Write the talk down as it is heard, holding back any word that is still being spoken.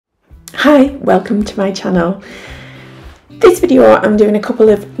Hi, welcome to my channel. This video I'm doing a couple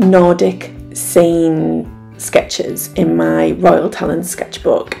of Nordic scene sketches in my Royal Talent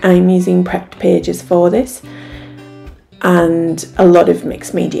sketchbook. I'm using prepped pages for this and a lot of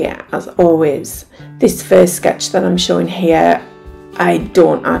mixed media as always. This first sketch that I'm showing here, I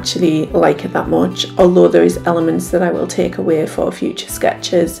don't actually like it that much, although there is elements that I will take away for future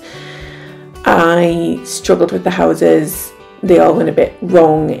sketches. I struggled with the houses. They all went a bit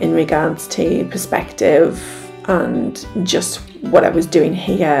wrong in regards to perspective and just what I was doing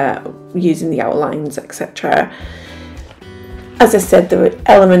here, using the outlines, etc. As I said, there were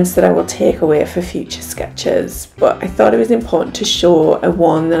elements that I will take away for future sketches, but I thought it was important to show a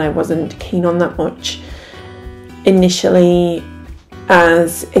one that I wasn't keen on that much initially,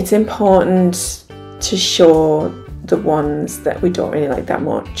 as it's important to show the ones that we don't really like that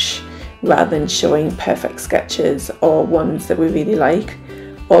much, rather than showing perfect sketches or ones that we really like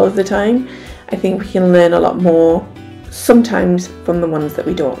all of the time. I think we can learn a lot more sometimes from the ones that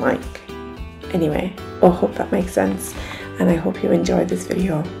we don't like. Anyway, I hope that makes sense, and I hope you enjoyed this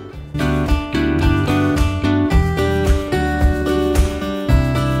video.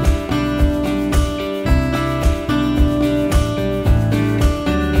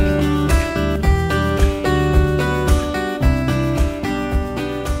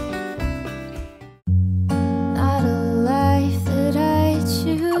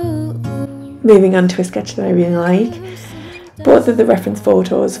 Moving on to a sketch that I really like. Both of the reference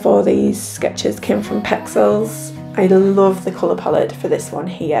photos for these sketches came from Pixabay. I love the colour palette for this one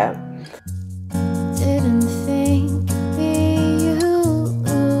here. Didn't think it'd be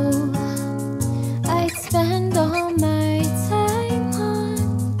you. I'd spend all my time on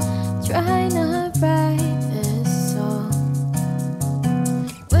trying to write this song.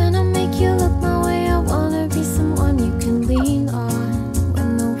 When I make you look my way, I wanna be someone you can lean on.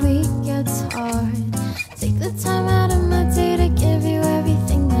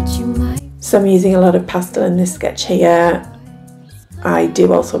 So I'm using a lot of pastel in this sketch here. I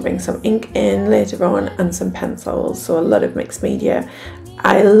do also bring some ink in later on and some pencils, so a lot of mixed media.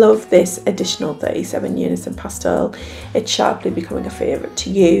 I love this additional 37 unison pastel. It's sharply becoming a favourite to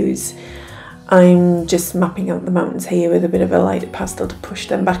use. I'm just mapping out the mountains here with a bit of a lighter pastel to push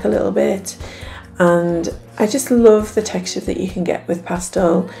them back a little bit. And I just love the texture that you can get with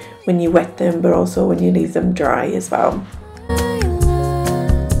pastel when you wet them, but also when you leave them dry as well.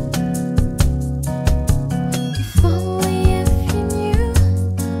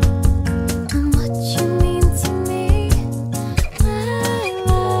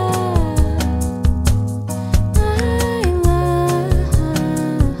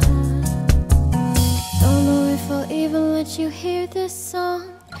 You hear this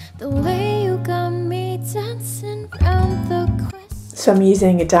song, the way you got me dancing round the quest. So I'm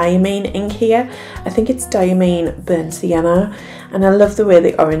using a diamine ink here. I think it's diamine burnt sienna, and I love the way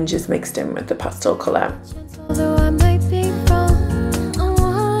the orange is mixed in with the pastel colour. Although I might be wrong, I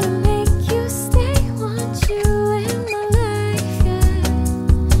wanna make you stay, want you in my life,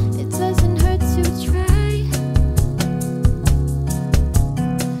 yeah. It doesn't hurt to try.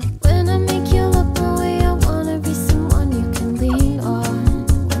 When I make you look my way, I wanna be someone you can lean on.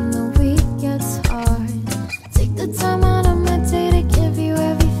 When the week gets hard, take the time out of my day to give you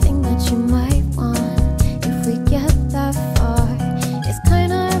everything that you might want. If we get that far, it's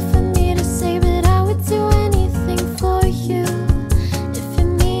kinda hard for me to say, but I would do anything for you if it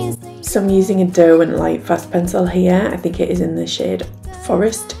means that. So I'm using a doe and light fast pencil here. I think it is in the shade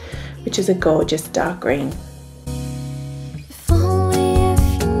Forest, which is a gorgeous dark green.